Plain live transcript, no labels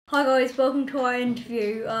Hi guys, welcome to our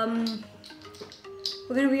interview.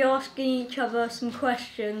 We're going to be asking each other some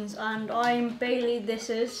questions, and I'm Bailey, this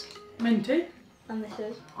is... Minty. And this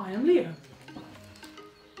is... I am Leo.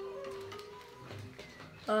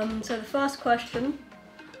 So the first question,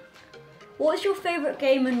 what is your favourite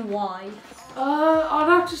game and why? I'd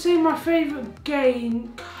have to say my favourite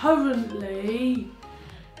game currently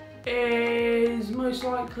is most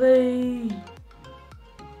likely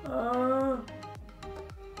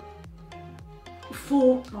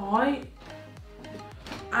Fortnite,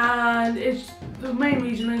 and the main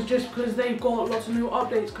reason is just because they've got lots of new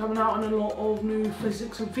updates coming out and a lot of new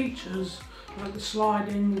physics and features like the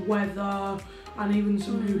sliding, weather, and even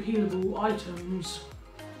some new healable items.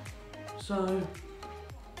 So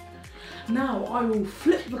now I will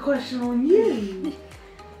flip the question on you.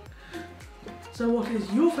 So what is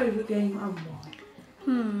your favourite game and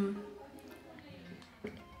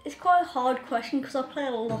why? It's quite a hard question because I play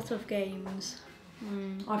a lot of games.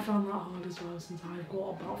 I found that hard as well since I've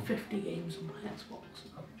got about 50 games on my Xbox.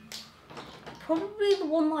 Probably the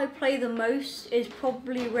one that I play the most is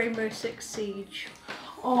probably Rainbow Six Siege.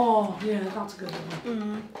 Oh yeah, that's a good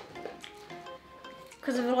one.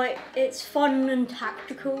 Because it's fun and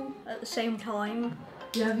tactical at the same time.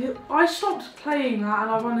 Yeah, I stopped playing that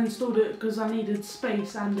and I've uninstalled it because I needed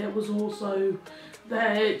space, and it was also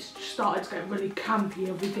that it started to get really campy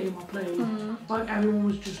every game I played. Like everyone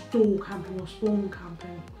was just door camping or spawn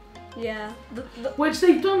camping. Yeah. Which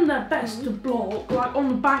they've done their best to block. Like on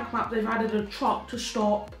the bank map they've added a truck to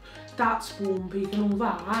stop that spawn peak and all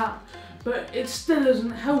that. But it still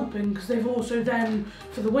isn't helping because they've also then,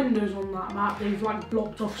 for the windows on that map, they've like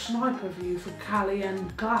blocked off sniper view for Cali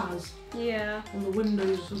and Glaz. Yeah. On the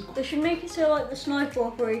windows. They should make it so like the sniper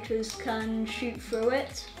operators can shoot through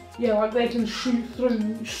it. Yeah, like they can shoot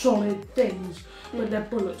through solid things, but their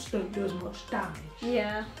bullets don't do as much damage.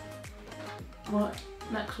 Yeah. Right,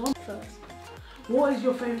 next one. First. What is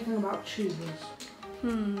your favourite thing about tubers?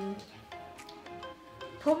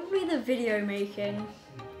 Probably the video making.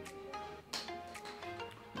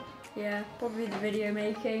 Yeah, probably the video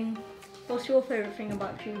making. What's your favourite thing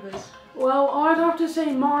about tubers? Well, I'd have to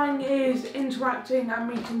say mine is interacting and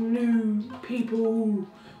meeting new people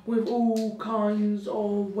with all kinds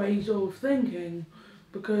of ways of thinking,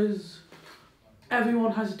 because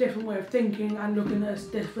everyone has a different way of thinking and looking at a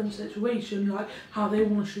different situation, like how they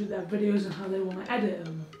want to shoot their videos and how they want to edit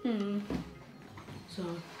them. So,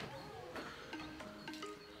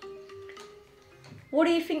 what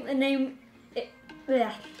do you think the name?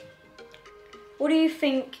 What do you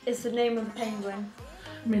think is the name of the penguin?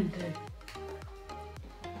 Minty.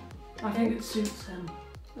 I think it suits him.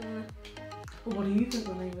 What do you think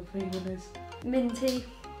the name of the penguin is? Minty.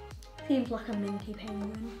 Seems like a minty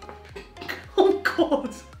penguin. Oh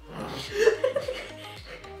God!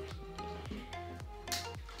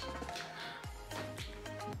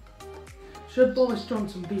 Should Boris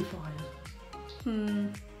Johnson be fired?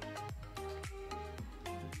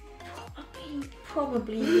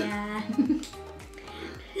 Probably, yeah.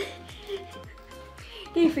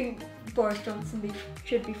 Do you think Boris Johnson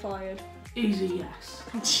should be fired? Easy yes.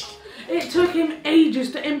 It took him ages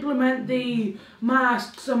to implement the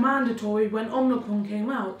masks are mandatory when Omicron came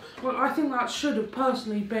out. Well, I think that should have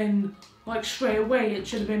personally been, like straight away, it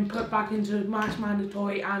should have been put back into mask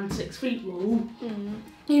mandatory and 6 feet rule.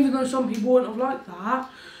 Even though some people wouldn't have liked that.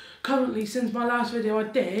 Currently, since my last video I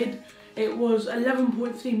did, it was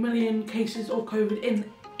 11.3 million cases of COVID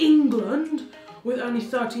in England, with only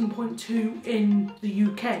 13.2 in the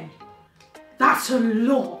UK. That's a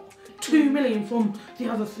lot. 2 million from the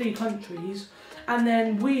other 3 countries. And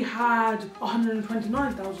then we had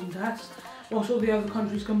 129,000 deaths, whilst all the other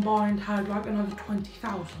countries combined had like another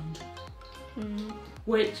 20,000.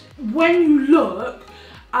 Which, when you look,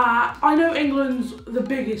 I know England's the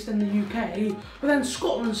biggest in the UK, but then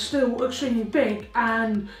Scotland's still extremely big,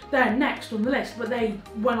 and they're next on the list. But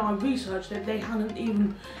when I researched it, they hadn't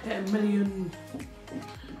even hit 1 million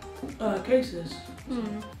cases.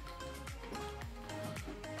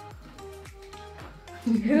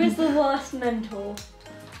 Who is the worst mentor?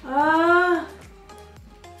 I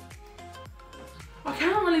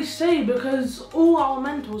can't really say because all our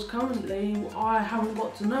mentors currently I haven't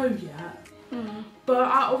got to know yet. But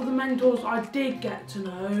out of the mentors I did get to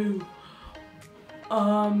know,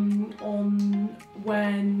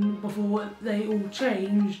 before they all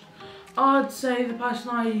changed, I'd say the person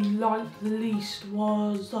I liked the least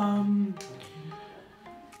was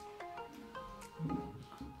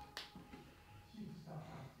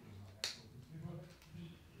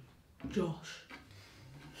Josh.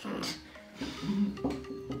 I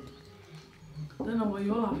don't know why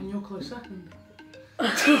you're laughing, you're close second.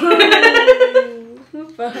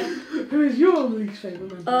 Who is your least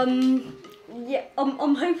favourite mentor? Yeah,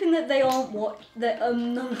 I'm hoping that they aren't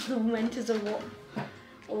none of the mentors are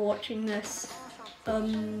watching this.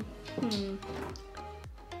 I'm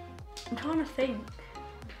trying to think.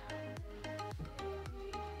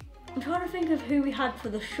 I'm trying to think of who we had for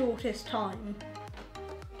the shortest time.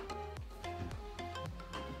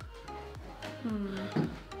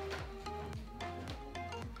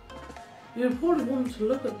 You'd probably want to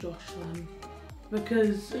look at Josh then,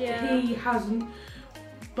 because he hasn't.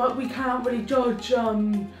 But we can't really judge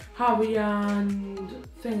Harry and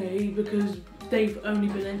Thingy because they've only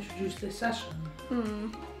been introduced this session.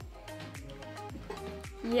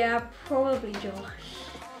 Yeah, probably Josh.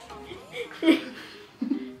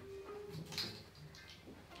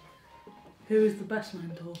 Who is the best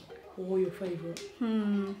mentor or your favourite?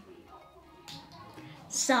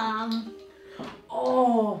 Sam.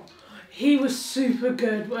 Oh, he was super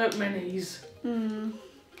good at minis.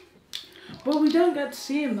 But we don't get to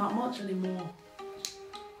see him that much anymore.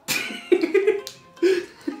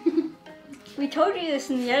 We told you this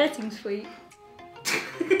in the editing suite.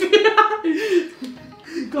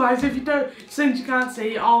 Guys, if you don't, since you can't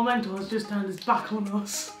see, our mentor has just turned his back on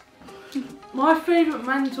us. My favourite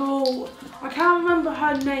mentor, I can't remember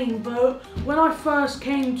her name, but when I first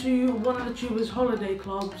came to one of the Tubers holiday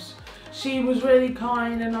clubs, she was really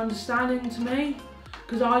kind and understanding to me,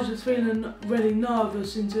 because I was just feeling really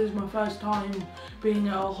nervous since it was my first time being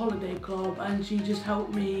at a holiday club, and she just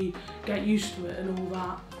helped me get used to it and all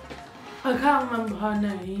that. I can't remember her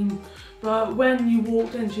name, but when you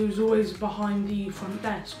walked in, she was always behind the front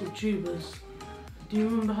desk with Tubers. Do you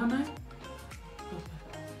remember her name?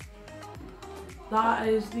 That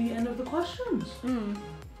is the end of the questions.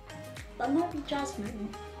 That might be Jasmine.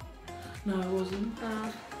 No, it wasn't.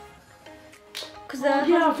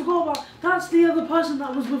 Yeah, I forgot about. That's the other person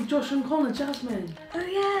that was with Josh and Connor, Jasmine. Oh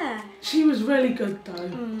yeah. She was really good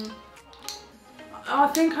though. I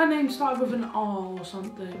think her name started with an R or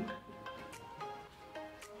something.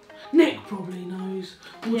 Nick probably knows.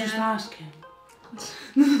 We'll just ask him.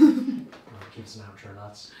 Kids and outro,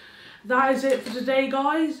 lads. That is it for today,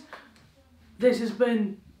 guys. This has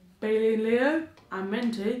been Bailey and Leo and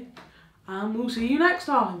Minty, and we'll see you next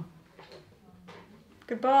time.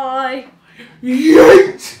 Goodbye.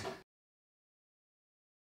 Yeet!